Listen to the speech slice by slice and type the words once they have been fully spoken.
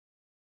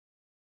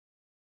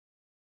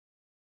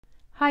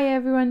Hi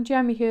everyone,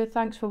 Jamie here,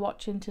 thanks for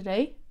watching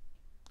today.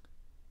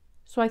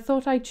 So I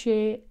thought I'd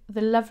share the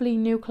lovely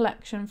new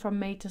collection from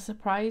Made to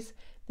Surprise.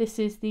 This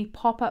is the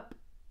pop-up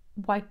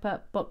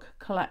wiper book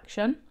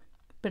collection.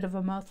 Bit of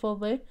a mouthful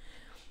there,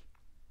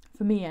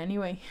 for me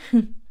anyway.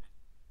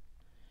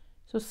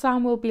 So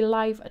Sam will be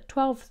live at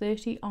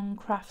 12:30 on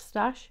Craft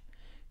Stash,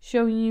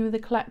 showing you the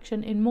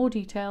collection in more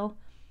detail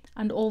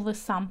and all the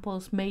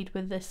samples made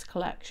with this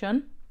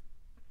collection.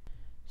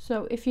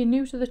 So if you're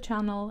new to the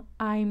channel,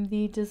 I'm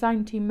the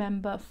design team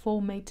member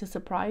for Made to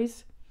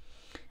Surprise,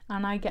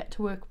 and I get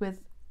to work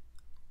with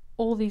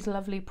all these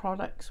lovely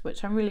products,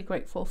 which I'm really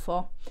grateful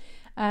for.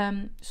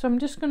 So I'm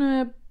just going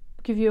to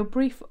give you a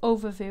brief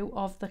overview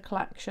of the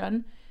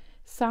collection.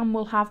 Sam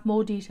will have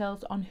more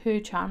details on her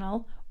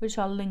channel, which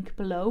I'll link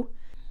below.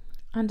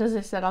 And as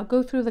I said, I'll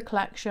go through the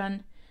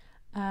collection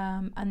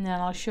and then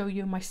I'll show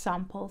you my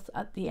samples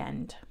at the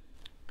end.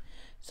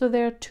 So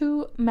there are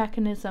two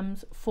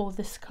mechanisms for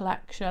this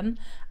collection,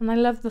 and I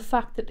love the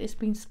fact that it's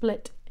been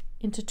split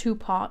into two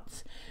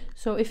parts.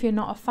 So if you're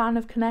not a fan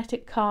of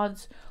kinetic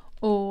cards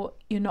or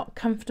you're not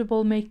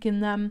comfortable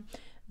making them,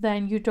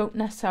 then you don't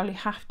necessarily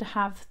have to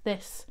have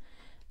this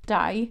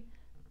die.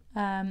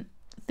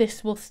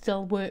 This will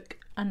still work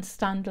and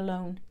stand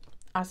alone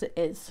as it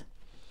is.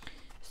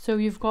 So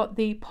you've got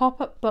the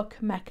pop-up book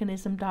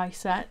mechanism die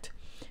set.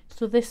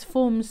 So this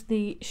forms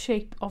the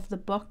shape of the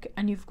book,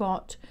 and you've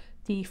got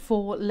the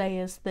 4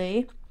 layers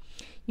there.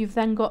 You've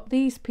then got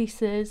these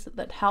pieces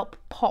that help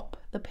pop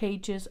the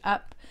pages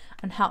up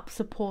and help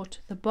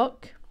support the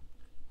book.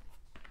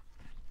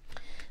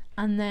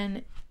 And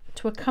then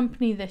to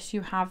accompany this, you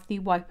have the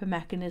wiper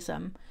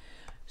mechanism.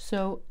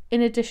 So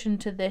in addition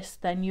to this,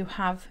 then you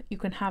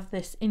can have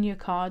this in your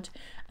card,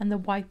 and the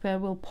wiper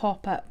will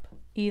pop up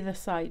either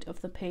side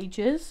of the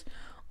pages,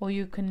 or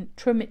you can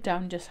trim it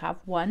down, just have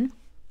one.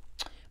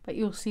 But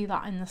you'll see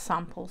that in the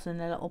samples in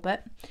a little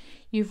bit.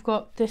 You've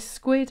got this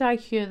square die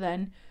here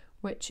then,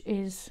 which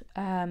is,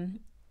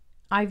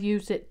 I've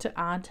used it to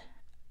add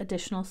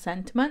additional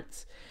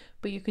sentiments,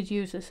 but you could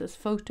use this as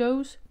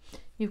photos.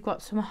 You've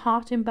got some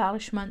heart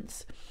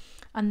embellishments,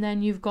 and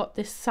then you've got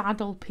this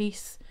saddle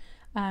piece.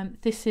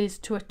 This is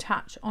to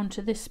attach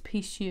onto this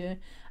piece here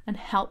and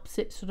helps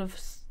it sort of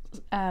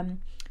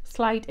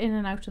slide in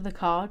and out of the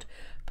card,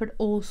 but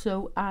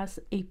also as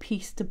a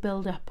piece to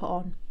build up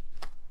on.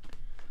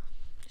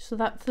 So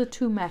that's the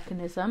two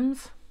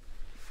mechanisms.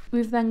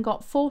 We've then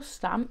got 4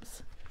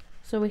 stamps.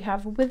 So we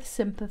have with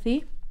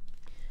sympathy.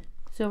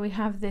 So we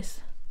have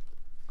this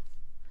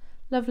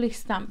lovely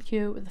stamp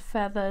here with the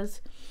feathers.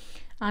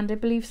 And I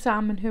believe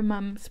Sam and her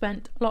mum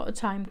spent a lot of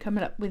time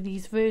coming up with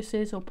these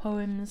verses or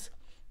poems.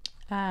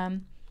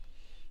 And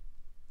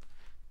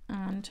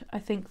I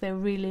think they're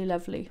really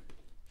lovely.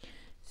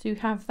 So you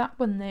have that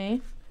one there.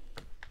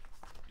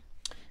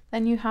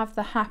 Then you have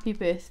the happy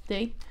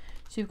birthday.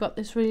 So you've got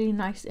this really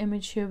nice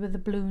image here with the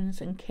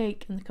balloons and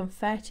cake and the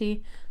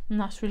confetti, and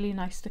that's really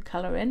nice to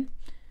colour in.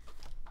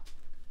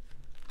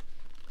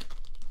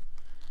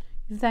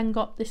 You've then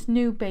got this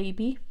new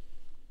baby.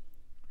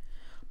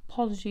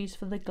 Apologies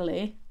for the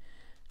glare.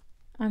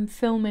 I'm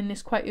filming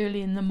this quite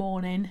early in the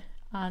morning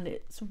and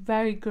it's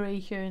very grey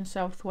here in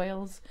South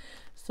Wales,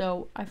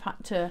 so I've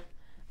had to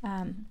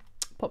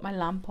put my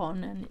lamp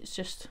on and it's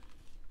just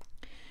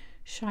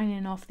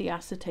shining off the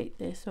acetate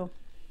there, so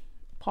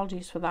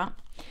apologies for that.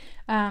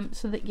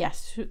 So that,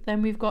 yes,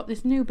 then we've got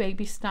this new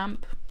baby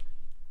stamp.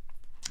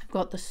 I've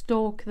got the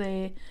stork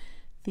there,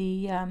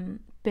 the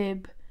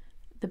bib,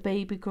 the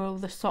baby girl,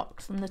 the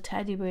socks and the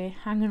teddy bear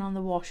hanging on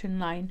the washing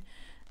line.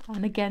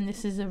 And again,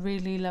 this is a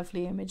really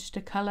lovely image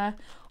to colour,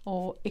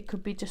 or it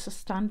could be just a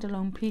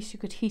standalone piece. You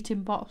could heat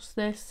emboss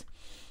this.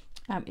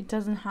 It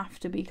doesn't have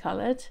to be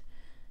coloured.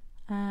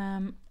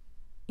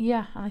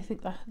 Yeah, and I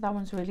think that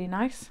one's really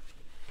nice.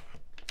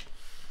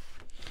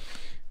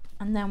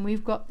 And then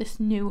we've got this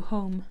new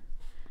home.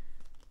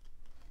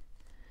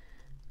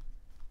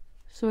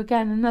 So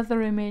again,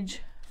 another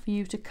image for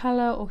you to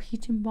colour or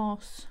heat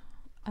emboss.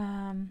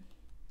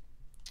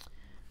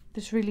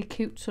 This really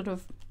cute sort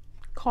of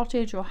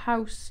cottage or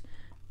house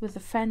with the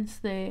fence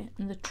there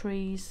and the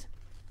trees.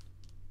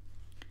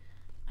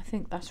 I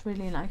think that's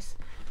really nice.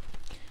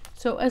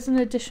 So as an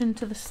addition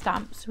to the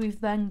stamps,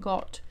 we've then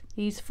got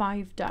these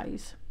 5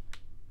 dies.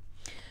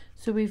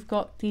 So we've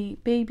got the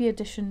baby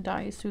edition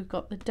dies. So we've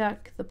got the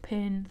duck, the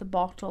pin, the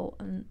bottle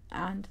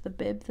and the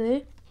bib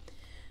there.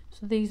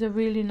 So these are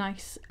really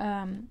nice,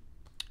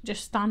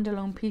 just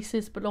standalone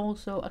pieces, but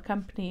also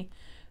accompany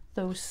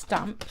those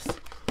stamps.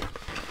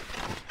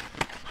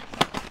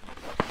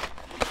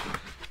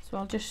 So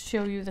I'll just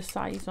show you the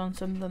size on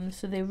some of them.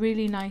 So they're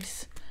really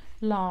nice,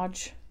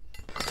 large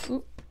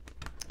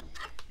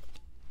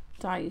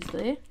dies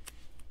there.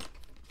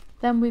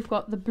 Then we've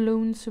got the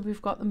balloons. So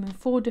we've got them in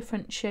 4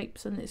 different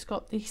shapes, and it's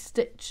got the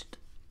stitched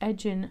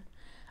edging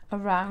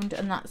around,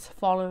 and that's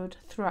followed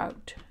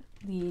throughout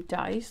the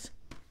dies.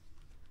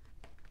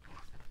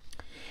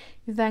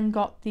 You've then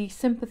got the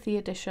sympathy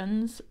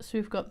editions. So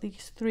we've got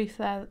these 3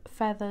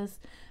 feathers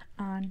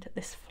and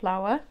this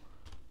flower.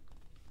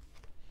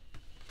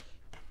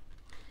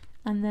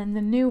 And then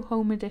the new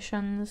home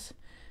editions,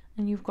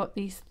 and you've got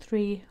these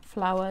 3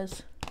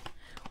 flowers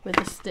with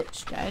a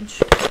stitched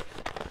edge.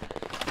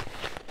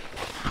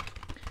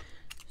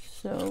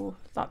 So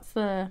that's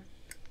the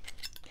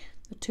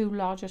 2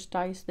 largest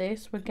dies there.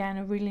 So again,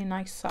 a really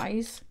nice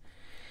size.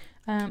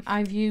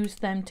 I've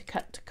used them to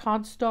cut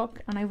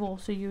cardstock, and I've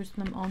also used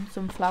them on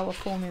some flower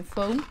forming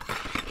foam.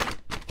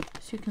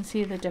 So you can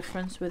see the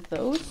difference with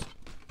those.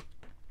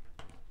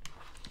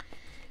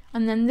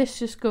 And then this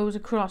just goes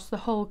across the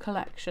whole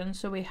collection.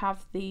 So we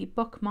have the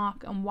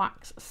bookmark and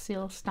wax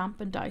seal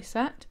stamp and die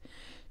set.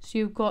 So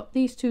you've got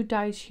these 2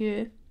 dies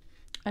here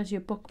as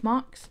your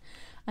bookmarks,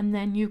 and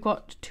then you've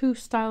got 2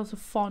 styles of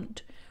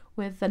font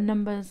with the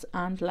numbers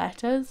and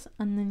letters,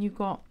 and then you've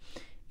got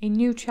a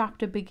new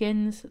chapter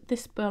begins.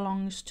 This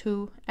belongs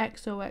to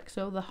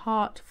XOXO, the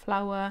heart,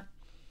 flower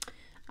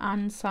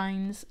and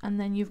signs, and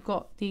then you've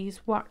got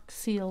these wax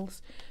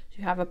seals. So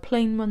you have a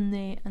plain one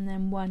there and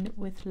then one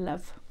with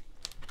love.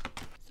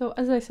 So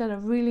as I said, a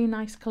really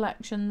nice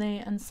collection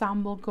there, and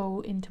Sam will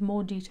go into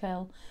more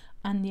detail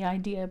and the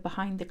idea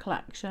behind the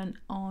collection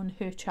on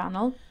her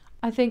channel.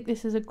 I think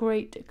this is a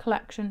great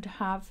collection to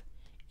have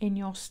in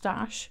your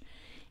stash.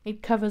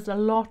 It covers a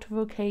lot of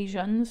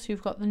occasions.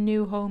 You've got the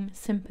new home,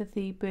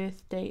 sympathy,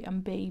 birthday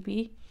and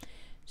baby.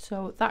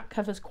 So that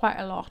covers quite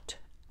a lot.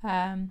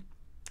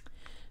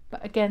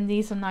 But again,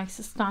 these are nice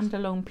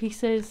standalone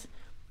pieces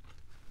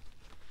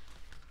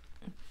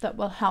that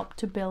will help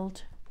to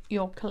build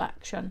your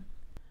collection.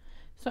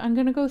 So I'm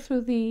going to go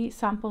through the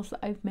samples that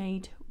I've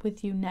made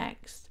with you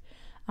next.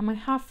 And I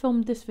have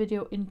filmed this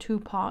video in 2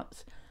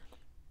 parts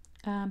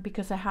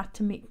because I had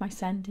to meet my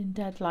sending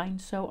deadline.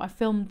 So I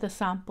filmed the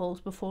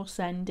samples before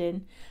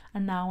sending,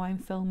 and now I'm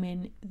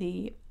filming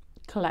the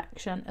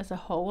collection as a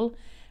whole.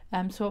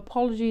 So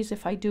apologies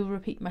if I do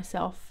repeat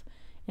myself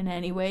in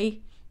any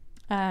way.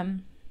 I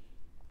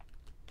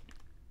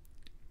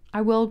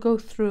will go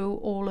through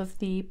all of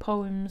the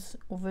poems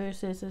or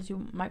verses, as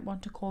you might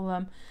want to call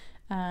them,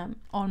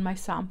 on my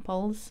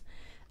samples,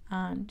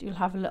 and you'll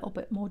have a little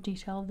bit more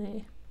detail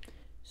there.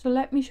 So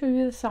let me show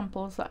you the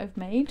samples that I've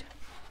made.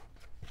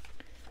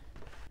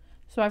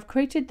 So I've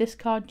created this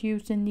card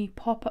using the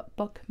pop-up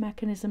book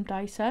mechanism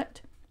die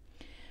set.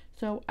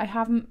 So I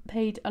haven't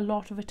paid a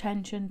lot of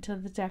attention to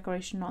the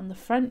decoration on the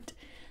front,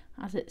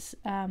 as it's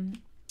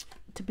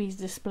to be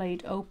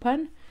displayed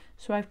open.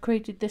 So I've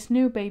created this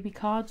new baby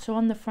card. So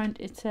on the front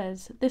it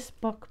says, "This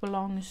book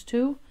belongs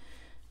to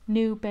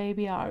new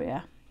baby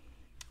Aria."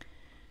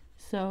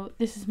 So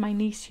this is my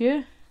niece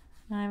here,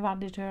 and I've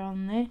added her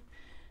on there.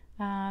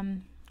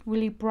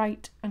 Really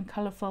bright and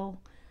colourful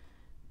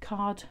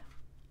card.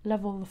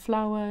 Love all the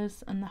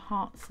flowers and the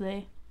hearts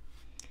there.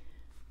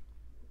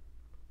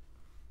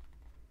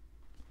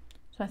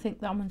 So I think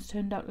that one's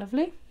turned out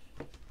lovely.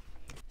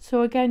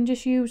 So again,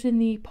 just using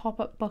the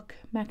pop-up book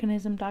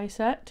mechanism die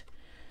set.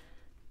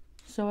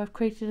 So I've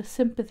created a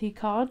sympathy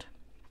card.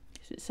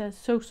 So it says,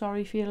 "So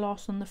sorry for your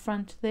loss" on the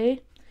front there.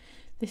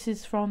 This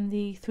is from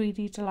the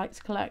 3D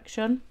Delights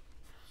collection.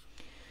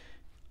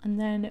 And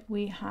then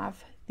we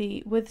have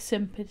the with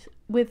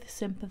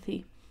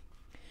sympathy.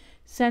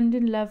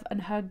 "Sending love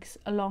and hugs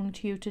along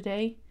to you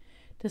today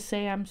to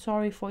say I'm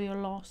sorry for your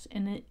loss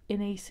in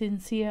a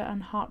sincere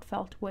and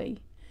heartfelt way.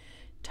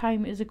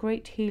 Time is a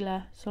great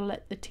healer, so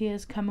let the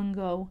tears come and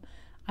go.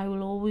 I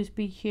will always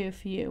be here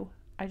for you.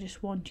 I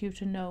just want you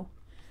to know."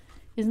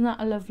 Isn't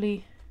that a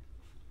lovely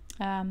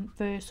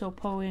verse or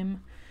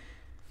poem?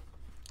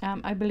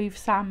 I believe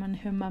Sam and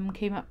her mum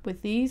came up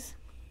with these,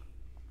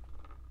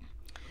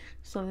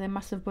 so they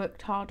must have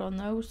worked hard on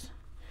those.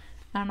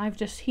 And I've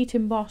just heat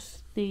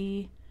embossed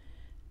the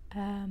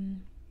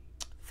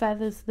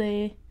feathers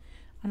there,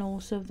 and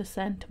also the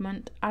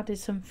sentiment. Added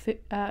some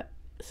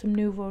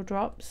Nouveau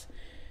drops.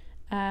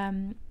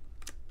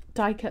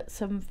 Die cut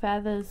some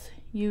feathers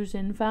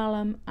using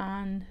vellum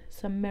and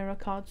some mirror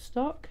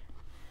cardstock.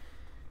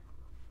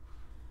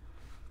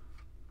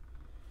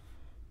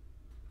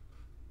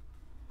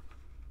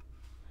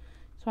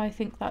 So I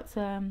think that's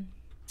a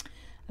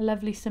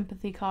lovely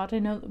sympathy card. I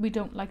know that we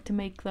don't like to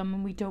make them,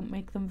 and we don't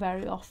make them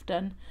very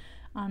often,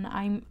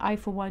 and I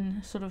for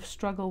one sort of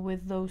struggle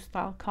with those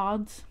style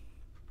cards,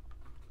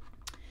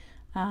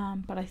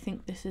 but I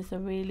think this is a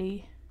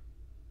really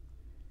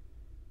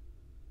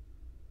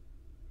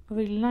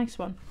nice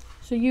one.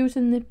 So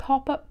using the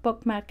pop-up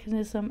book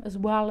mechanism as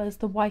well as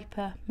the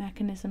wiper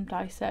mechanism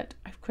die set,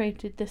 I've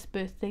created this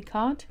birthday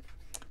card.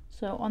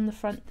 So on the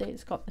front there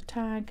it's got the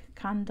tag,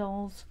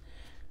 candles,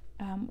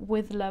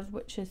 with love,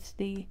 which is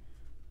the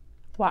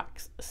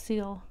wax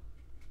seal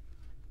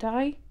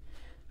die.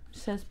 It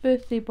says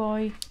birthday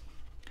boy,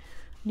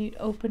 and you'd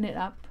open it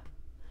up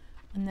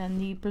and then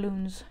the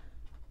balloons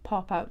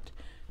pop out.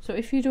 So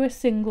if you do a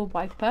single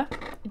wiper,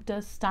 it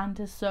does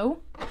stand as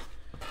so.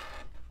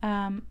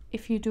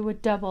 If you do a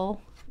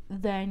double,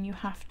 then you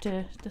have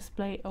to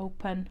display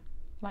open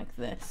like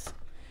this.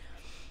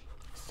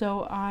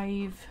 So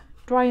I've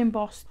dry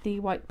embossed the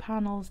white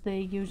panels there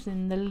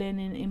using the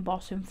linen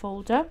embossing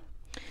folder,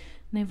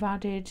 and I've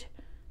added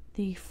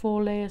the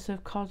 4 layers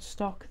of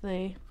cardstock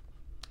there,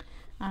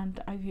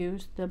 and I've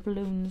used the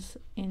balloons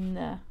in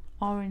the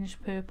orange,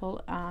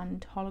 purple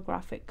and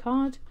holographic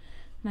card,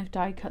 and I've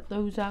die cut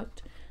those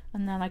out,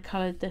 and then I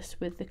coloured this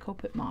with the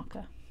Calcott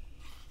marker.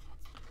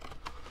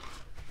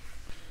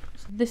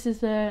 So this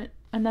is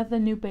another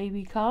new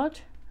baby card.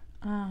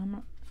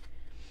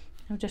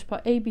 I've just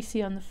put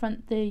ABC on the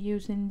front there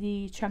using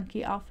the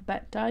chunky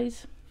alphabet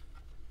dies.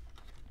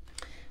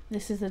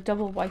 This is a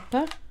double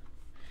wiper,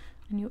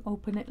 and you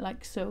open it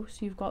like so.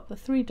 So you've got the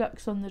 3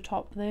 ducks on the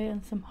top there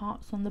and some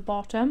hearts on the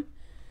bottom.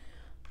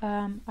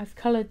 I've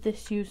coloured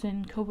this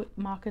using Calcott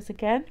markers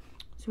again.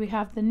 So we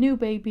have the new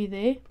baby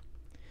there.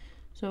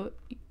 So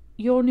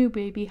your new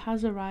baby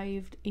has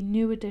arrived, a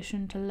new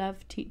addition to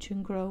love, teach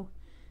and grow.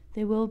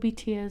 There will be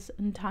tears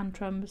and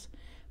tantrums,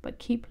 but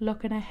keep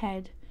looking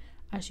ahead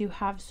as you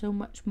have so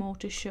much more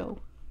to show.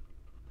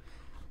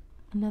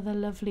 Another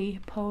lovely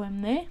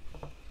poem there.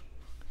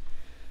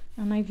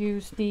 And I've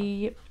used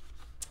the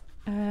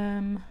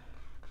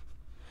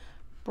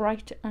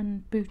bright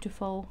and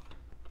beautiful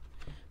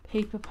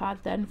paper pad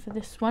then for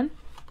this one,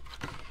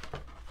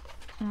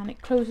 and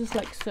it closes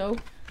like so.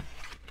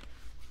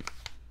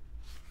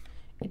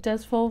 It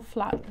does fall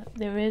flat,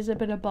 there is a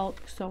bit of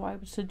bulk, so I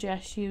would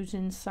suggest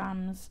using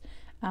Sam's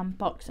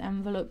box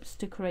envelopes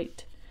to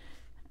create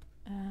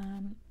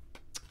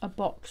a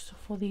box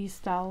for these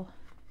style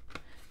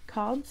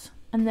cards.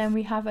 And then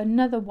we have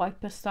another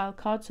wiper style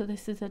card. So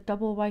this is a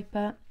double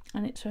wiper,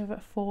 and it's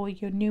for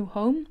your new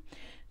home.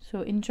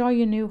 So enjoy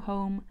your new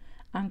home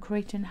and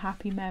creating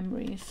happy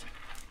memories.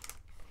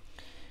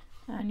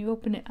 And you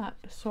open it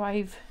up. So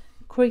I've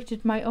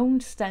created my own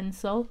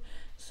stencil.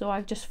 So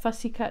I've just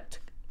fussy cut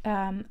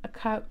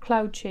a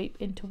cloud shape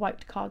into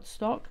white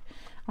cardstock,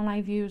 and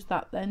I've used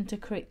that then to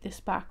create this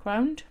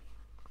background.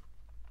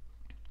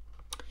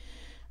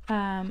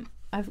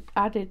 I've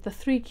added the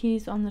 3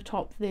 keys on the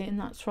top there, and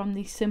that's from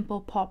the Simple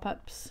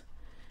Pop-Ups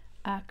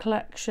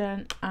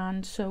collection,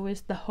 and so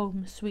is the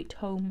Home Sweet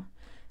Home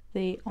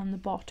there on the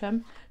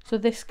bottom. So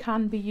this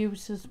can be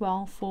used as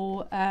well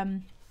for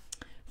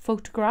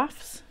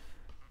photographs.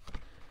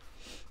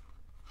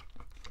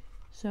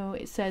 So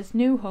it says,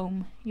 new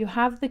home, you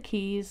have the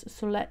keys,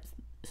 so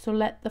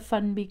let the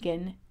fun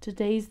begin.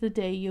 Today's the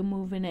day you're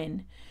moving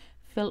in.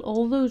 Fill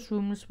all those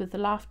rooms with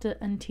laughter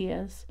and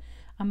tears,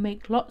 and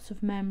make lots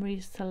of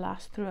memories to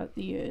last throughout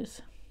the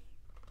years.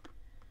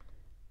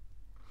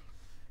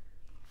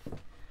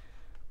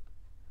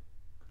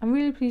 I'm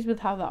really pleased with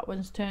how that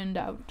one's turned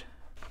out.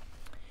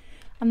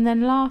 And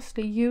then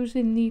lastly,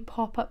 using the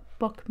pop-up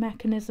book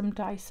mechanism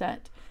die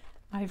set,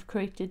 I've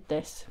created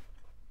this.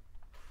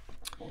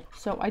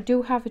 So I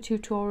do have a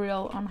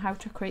tutorial on how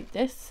to create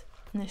this,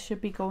 and this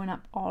should be going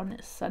up on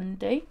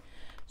Sunday,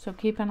 so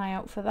keep an eye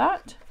out for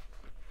that.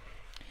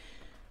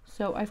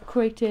 So I've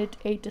created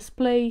a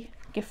display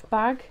gift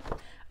bag.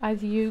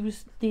 I've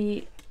used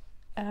the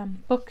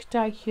book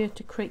die here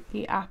to create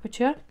the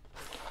aperture,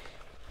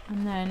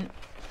 and then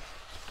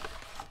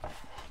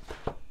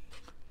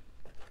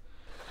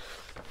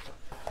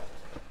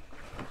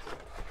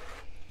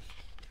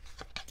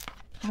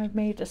I've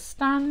made a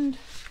stand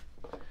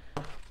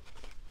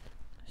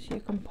so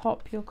you can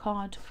pop your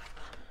card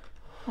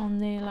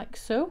on there like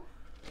so,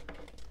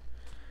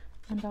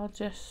 and I'll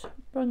just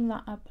bring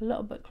that up a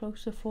little bit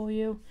closer for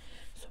you.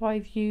 So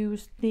I've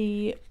used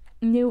the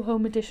New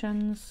Home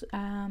Editions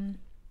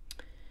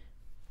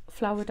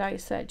flower die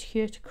set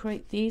here to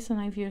create these, and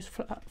I've used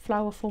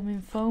flower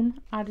forming foam,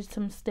 added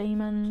some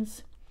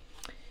stamens,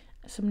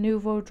 some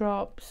Nouveau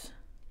drops,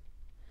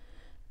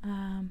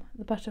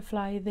 the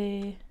butterfly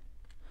there,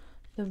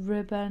 the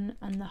ribbon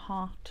and the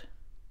heart.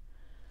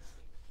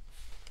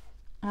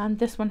 And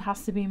this one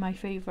has to be my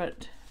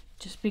favourite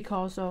just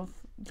because of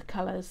the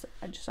colours.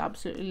 I just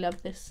absolutely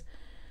love this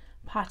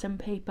pattern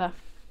paper.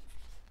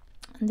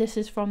 And this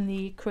is from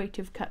the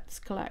Creative Cuts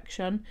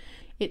collection.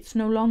 It's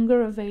no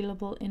longer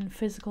available in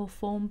physical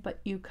form, but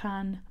you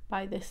can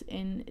buy this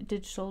in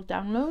digital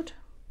download.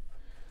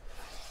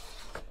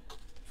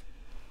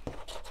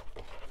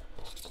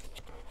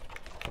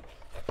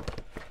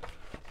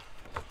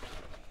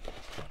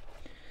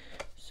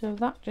 So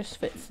that just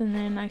fits in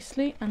there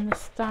nicely, and the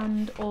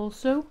stand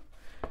also,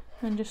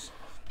 and just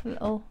a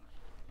little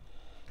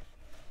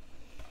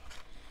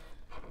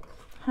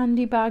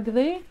handy bag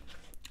there.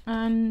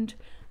 And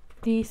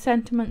the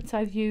sentiments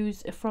I've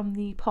used are from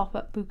the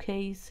Pop-Up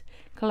Bouquets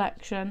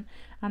collection,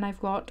 and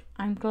I've got,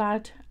 I'm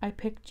glad I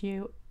picked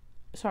a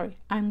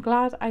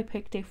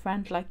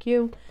friend like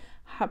you,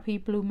 happy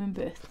blooming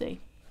birthday.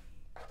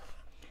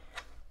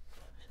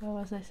 So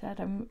as I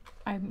said, I'm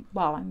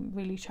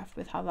really chuffed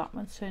with how that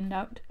one's turned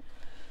out.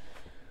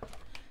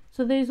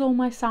 So there's all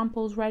my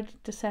samples ready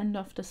to send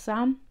off to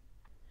Sam.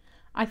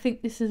 I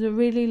think this is a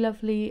really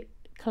lovely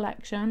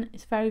collection.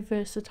 It's very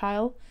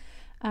versatile.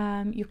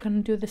 You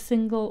can do the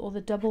single or the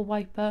double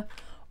wiper,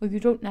 or you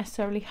don't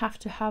necessarily have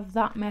to have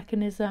that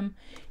mechanism.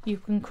 You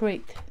can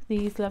create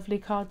these lovely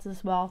cards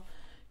as well,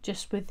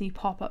 just with the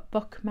pop-up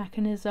book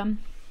mechanism.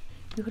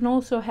 You can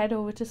also head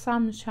over to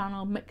Sam's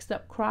channel, Mixed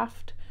Up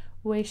Craft,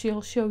 where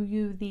she'll show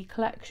you the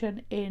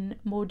collection in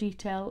more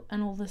detail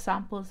and all the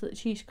samples that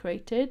she's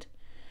created.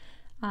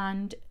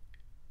 And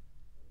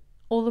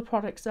all the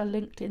products are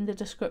linked in the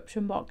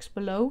description box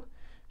below.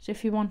 So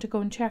if you want to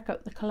go and check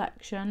out the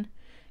collection,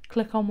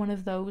 click on one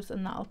of those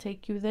and that'll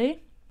take you there.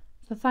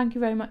 So thank you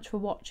very much for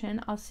watching.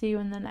 I'll see you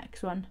in the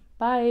next one.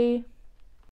 Bye.